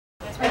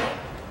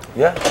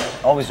Yeah,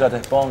 always ready,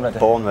 born ready.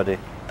 Born ready.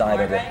 Die Born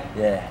ready. ready?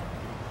 Yeah.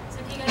 So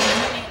can you guys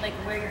tell me like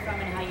where you're from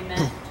and how you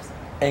met?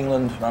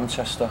 England,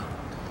 Manchester.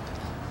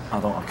 I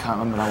can't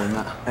remember how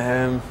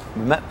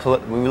we met.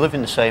 We live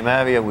in the same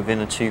area within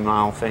a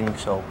 2-mile thing,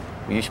 so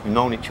we used to be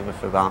known each other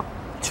for about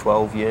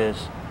 12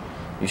 years.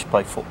 We used to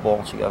play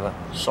football together,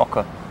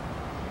 soccer.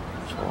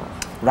 So,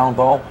 Round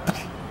ball.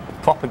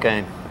 proper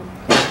game.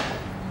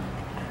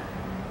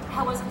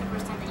 How was it the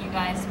first time that you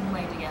guys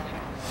played together?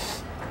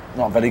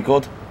 Not very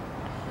good.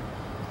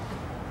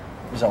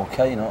 It was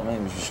okay, you know what I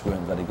mean? It just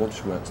weren't very good,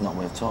 it's not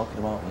worth talking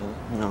about,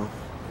 really. No.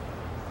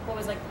 What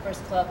was like the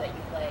first club that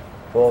you played?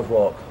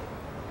 Boardwalk.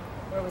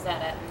 Where was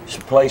that at? It's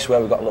a place where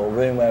we've got a little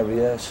room where we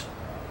rehearse.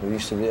 We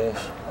used to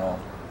rehearse.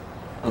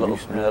 A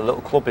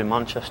little club in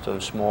Manchester,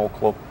 a small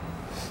club.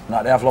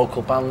 Like they have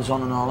local bands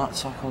on and all that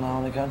tackle now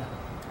and again.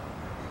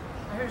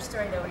 I heard a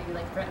story though where you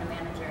like threatened a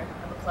manager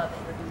of a club that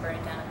you were going to burn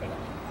it down if they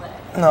didn't play.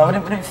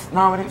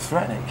 No, we didn't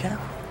threaten it, can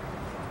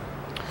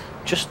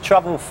Just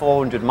travel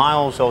 400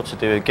 miles though to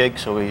do a gig,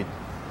 so we, you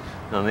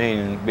know what I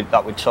mean,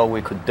 that we told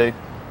we could do.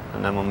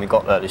 And then when we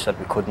got there they said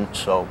we couldn't,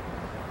 so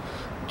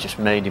just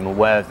made him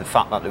aware of the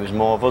fact that there was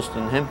more of us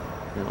than him,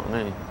 you know what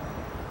I mean.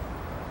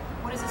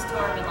 What has this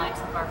tour been like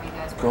so far for you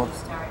guys? Where are you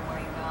starting, where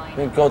are you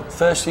going? Been good.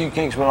 First few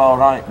gigs were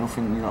alright,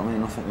 nothing, you know what I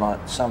mean, nothing like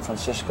San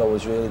Francisco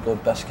was really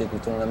good, best gig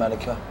we've done in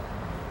America.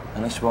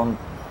 And this one,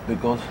 be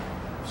good.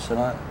 So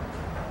like,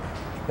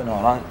 it's been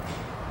alright.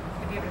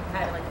 Have you ever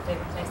had like a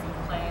favourite place that you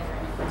played or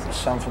any place?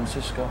 San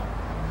Francisco.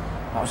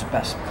 That was the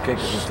best gig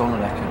that we've done, I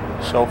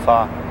reckon. So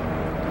far.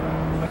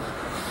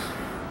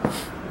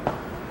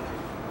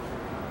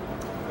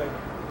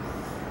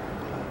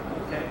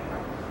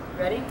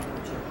 Ready?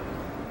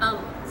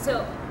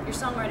 So your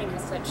songwriting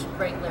has such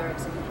great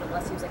lyrics, and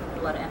it seems like you put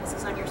a lot of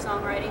emphasis on your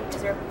songwriting.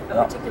 Is there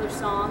a particular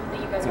song that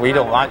you guys? We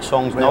don't like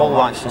songs. No one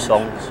likes the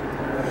songs.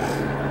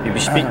 You be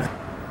speaking.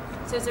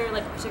 So is there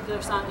like a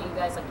particular song that you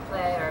guys like to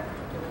play, or a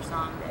particular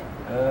song that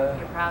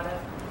you're proud of?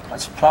 I'm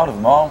proud of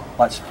them all.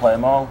 Like to play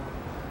them all.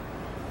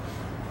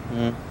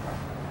 Are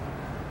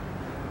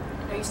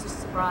you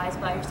surprised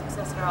by your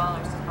success at all,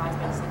 or surprised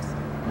by the success of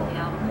the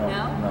album?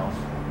 No.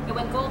 It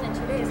went gold in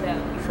 2 days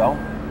though. So?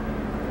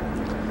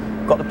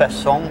 Got the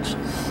best songs,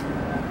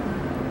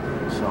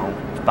 so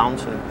it's bound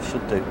to,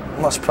 should do.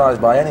 I'm not surprised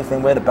by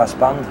anything, we're the best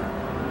band.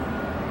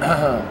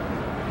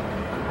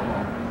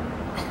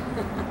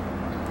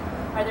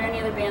 Are there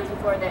any other bands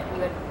before that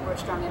were a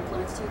strong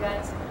influence to you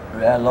guys?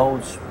 Yeah,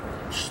 loads.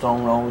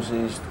 Stone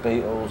Roses, the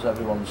Beatles,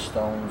 everyone's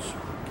Stones.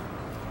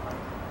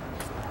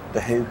 The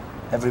Who,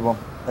 everyone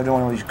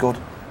who's good.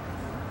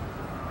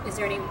 Is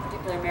there any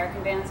particular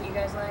American bands that you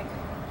guys like?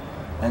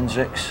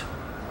 Hendrix,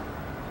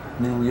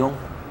 Neil Young,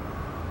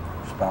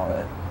 that's about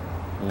it.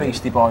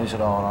 Beastie Boys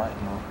are alright,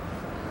 you know,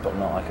 but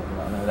not like,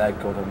 I know they're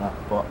good and that,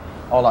 but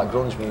all that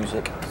grunge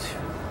music,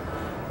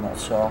 not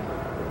at all.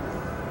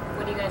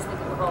 What do you guys think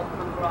of the whole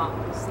punk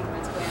rock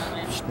sequence going on?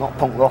 It's not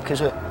punk rock,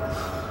 is it?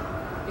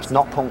 It's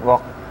not punk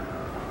rock.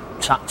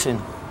 It's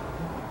acting.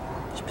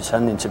 It's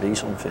pretending to be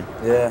something.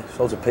 Yeah,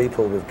 loads of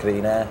people with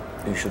green hair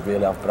who should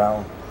really have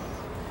brown,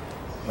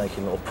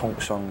 making little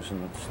punk songs,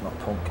 and it's not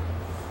punk.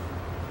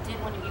 Did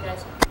one of you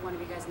guys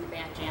in the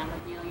band jam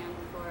with Neil Young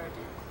before? Or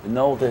did?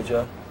 Noel did,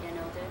 yeah. Yeah,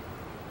 Noel did.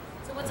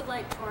 So what's it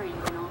like touring, you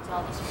know, to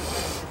all these different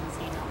places and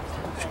seeing all this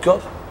stuff? It's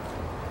good.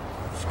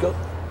 It's good.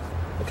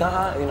 I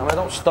can't, you know, I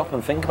don't stop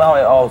and think about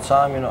it all the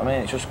time, you know what I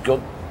mean? It's just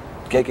good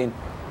gigging.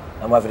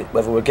 And whether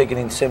we're gigging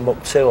in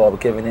Timbuktu or we're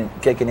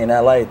gigging in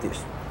LA, it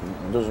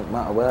doesn't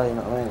matter where, you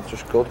know what I mean? It's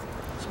just good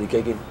to be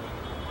gigging.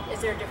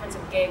 Is there a difference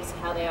of gigs,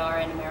 how they are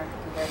in America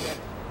compared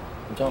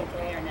to UK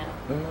or no?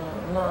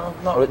 No,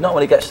 not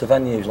when it gets to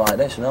venues like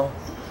this, no.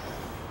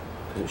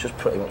 Because it's just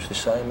pretty much the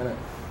same, isn't it?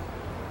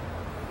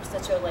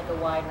 Such a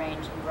wide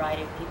range and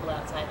variety of people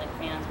outside, like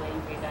fans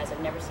waiting for you guys.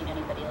 I've never seen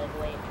anybody like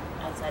wait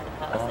outside the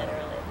palace that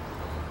early.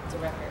 It's a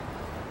record.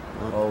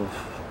 Oh,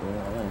 I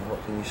mean,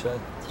 what can you say?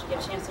 Did you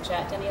get a chance to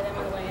chat to any of them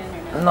on the way in,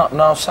 or no?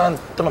 No,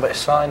 I've done a bit of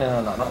signing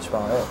and that's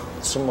about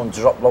it. Someone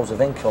dropped loads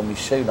of ink on me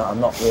shoe that I'm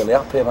not really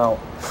happy about.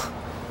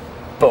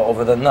 But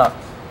other than that,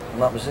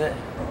 that was it.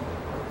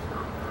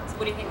 So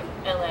what do you think of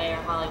LA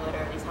or Hollywood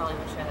or these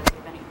Hollywood shows? Do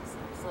you have any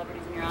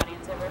celebrities in your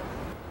audience ever?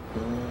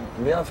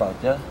 We have had,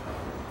 yeah.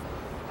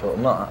 But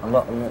I'm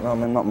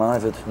not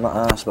mithered. I'm not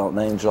arsed about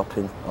name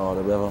dropping or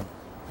whatever.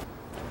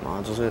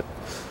 Mine does it.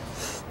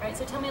 Alright,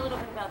 so tell me a little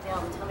bit about the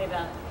album. Tell me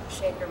about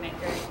Shaker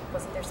Maker.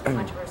 Wasn't there some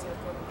controversy with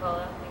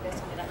Coca-Cola? Can you guys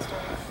tell me that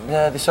story?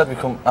 Yeah, they said we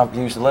couldn't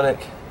use the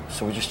lyric,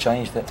 so we just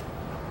changed it.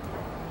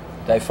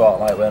 They thought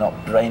like we're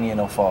not brainy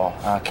enough, or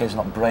our kid's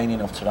not brainy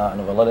enough to write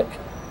another lyric,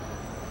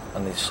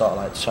 and they sort of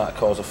like tried to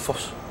cause a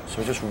fuss. So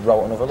we just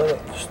wrote another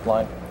lyric, just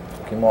like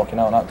fucking walking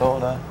out that door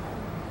there.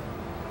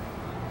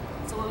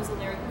 So what was the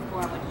lyric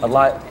before? I'd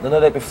like the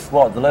lyric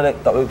before, the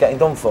lyric that we were getting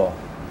done for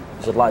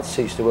is I'd like to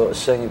teach the world to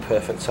sing in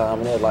perfect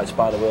harmony. I'd like to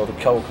buy the world a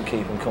Coke and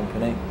keep them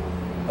company.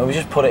 And we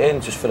just put it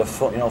in just for the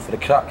fun, you know, for the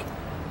crack.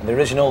 And the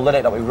original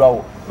lyric that we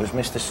wrote was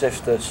Mr.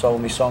 Sifter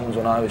sold me songs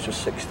when I was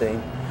just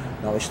 16.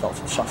 Now he stopped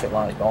at traffic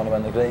lights but only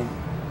when they're green.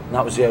 And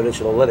that was the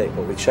original lyric,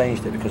 but we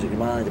changed it because it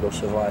reminded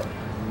us of like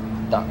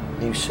that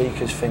New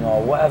Seekers thing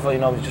or whatever, you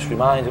know, it just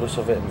reminded us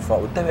of it and we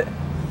thought we'd do it.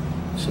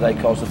 So they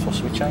caused the fuss,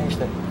 so we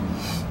changed it.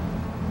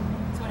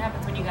 So what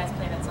happens when you guys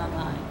play that song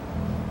live?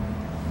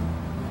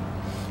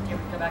 Do you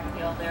ever go back to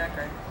the old lyric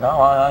or? No,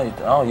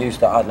 I'll use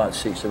that. I'd like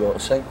to teach the world to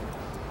sing.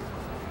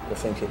 I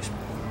think it's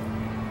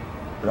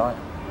right.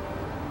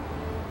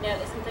 Now,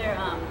 isn't there,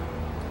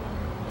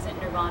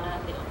 isn't Nirvana,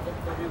 the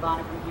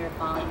Nirvana from here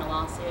filing a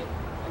lawsuit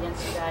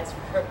against you guys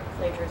for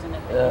plagiarism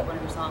of one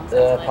of your songs?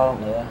 Yeah,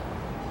 apparently, yeah.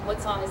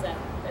 What song is that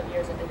of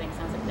yours that they think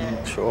sounds like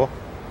theirs? Sure.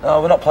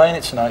 No, we're not playing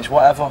it tonight, it's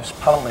whatever.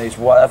 Apparently it's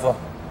whatever.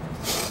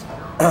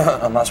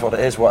 And that's what it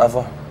is,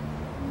 whatever.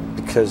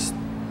 Because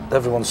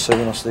everyone's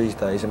suing us these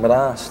days and we're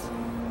arsed.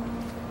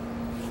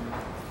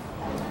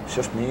 It's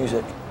just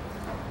music.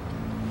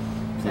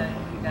 So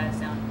you guys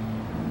you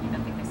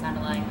don't think they sound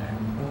alike? Or?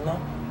 No.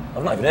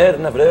 I've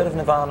never heard of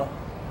Nirvana.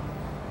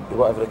 Or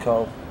whatever they're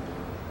called.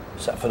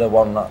 Except for the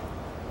one that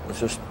was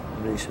just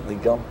recently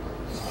gone.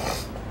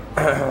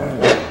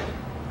 Have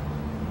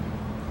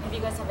you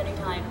guys had any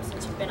time,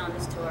 since you've been on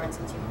this tour and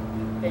since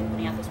you've been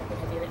putting out this record,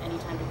 have you had any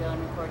time to go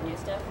and record new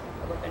stuff?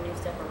 Or work on new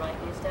stuff or write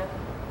new stuff?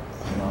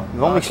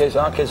 No. Our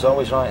kids are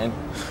always writing.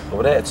 But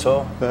we're here to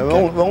tour.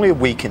 We're only a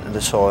week into the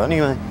tour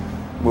anyway.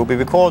 We'll be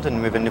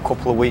recording within a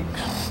couple of weeks. Do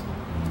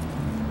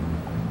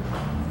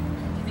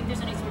you think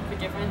there's any sort of a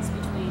difference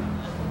between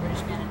a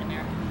British band and an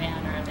American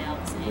band, or are they all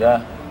the same?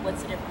 Yeah.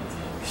 What's the difference?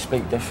 You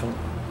speak different.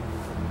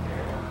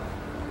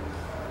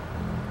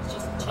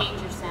 Just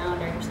change your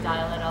sound or your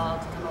style at all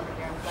to come over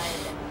here and play,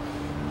 and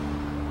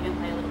you don't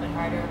play a little bit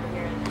harder over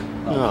here?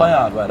 No, play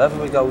hard wherever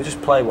we go, we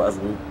just play whatever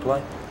we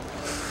play.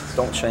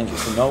 Don't change it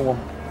for no one.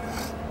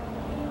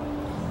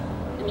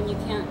 I mean, you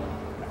can't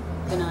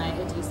deny, I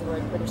hate to use the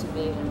word British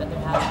invasion, but there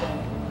has been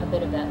a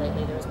bit of that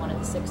lately. There was one in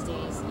the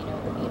 60s, you know,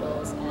 with the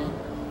Beatles, and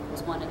there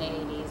was one in the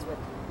 80s with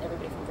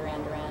everybody from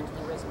Duran Duran to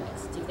the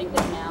Rhythmics. Do you think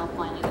that now,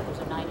 finally, that there's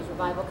a 90s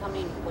revival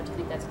coming? What do you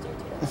think that's due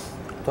to?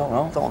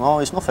 Don't know,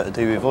 it's nothing to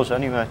do with us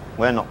anyway.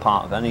 We're not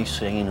part of any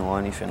scene or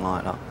anything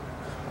like that.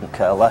 We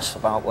care less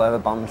about where the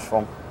band's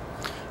from.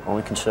 We're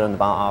only concerned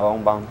about our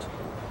own band.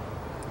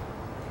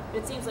 But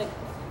it seems like,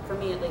 for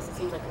me at least, it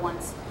seems like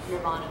once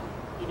Nirvana,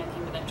 you know,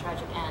 came to that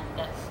tragic end,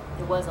 that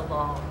there was a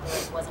lull,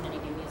 there wasn't any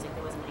new music,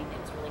 there wasn't anything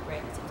that was really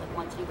great. It seems like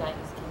once you guys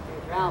came through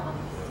with your album,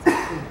 there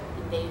was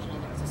invasion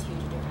and there was this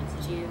huge difference.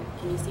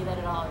 Can you see that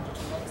at all, or did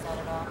you notice that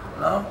at all?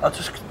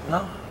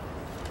 No,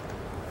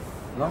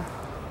 no.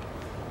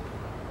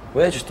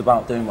 We're just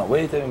about doing what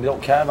we're doing. We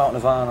don't care about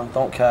Nirvana,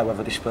 don't care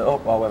whether they split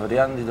up or whether they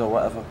ended or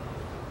whatever.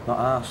 Not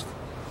asked.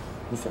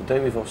 Nothing to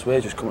do with us,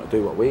 we're just coming to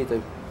do what we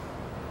do.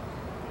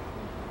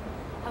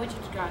 How would you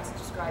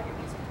describe your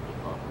music to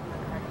people who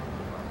haven't heard it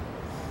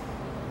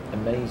before?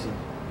 Amazing.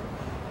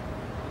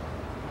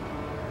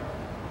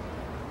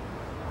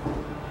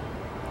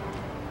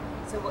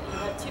 So you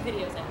have 2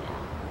 videos out now.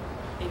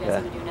 Are you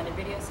guys going to do another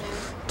video soon?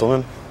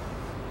 Done them.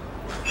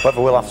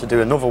 Whether we'll have to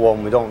do another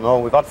one, we don't know.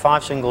 We've had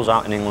 5 singles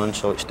out in England,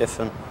 so it's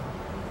different.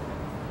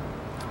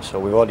 So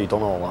we've already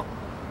done all that,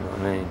 you know what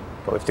I mean?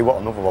 But if they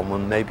want another one,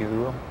 then maybe we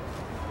will.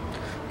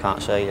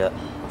 Can't say yet,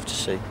 have to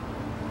see. So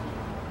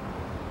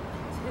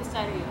whose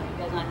side are you on? Are you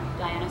guys on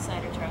Diana's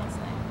side or Charles'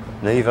 side?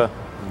 Neither.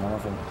 None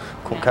of them.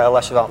 Couldn't care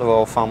less about the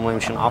royal family, we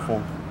shouldn't have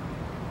one.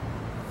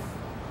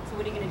 So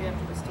what are you going to do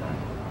after this tour?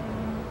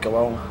 Go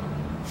home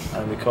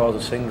and record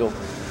a single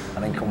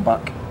and then come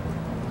back.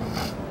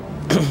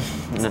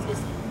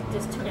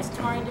 Is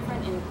touring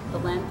different in the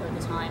length or the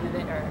time of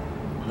it, or?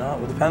 No,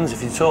 it depends.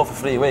 If you tour for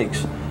 3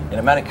 weeks in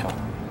America,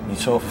 you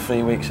tour for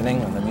 3 weeks in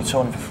England, then you're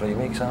touring for 3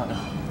 weeks, aren't you?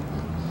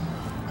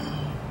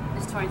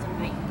 Is touring something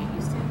that you can get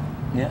used to?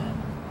 Yeah.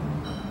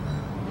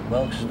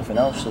 Well, because there's nothing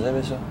else to do,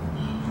 is there?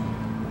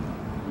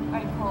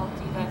 Alright, cool.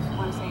 Do you guys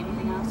want to say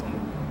anything else, or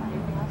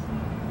anything else?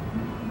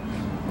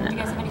 Do you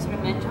guys have any sort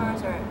of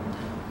mentors or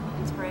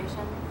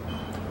inspiration?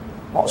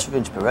 Lots of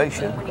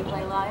inspiration. When you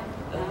play live?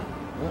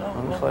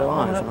 When we play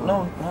live?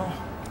 No.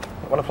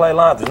 When I play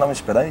live, there's no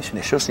inspiration.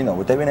 It's just, you know,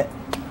 we're doing it.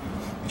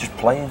 We're just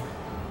playing.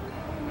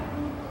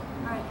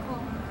 Alright,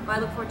 cool. Well, I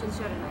look forward to the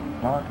show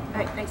tonight. Alright.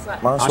 Alright, thanks a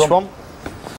lot. Nice Nice one. one.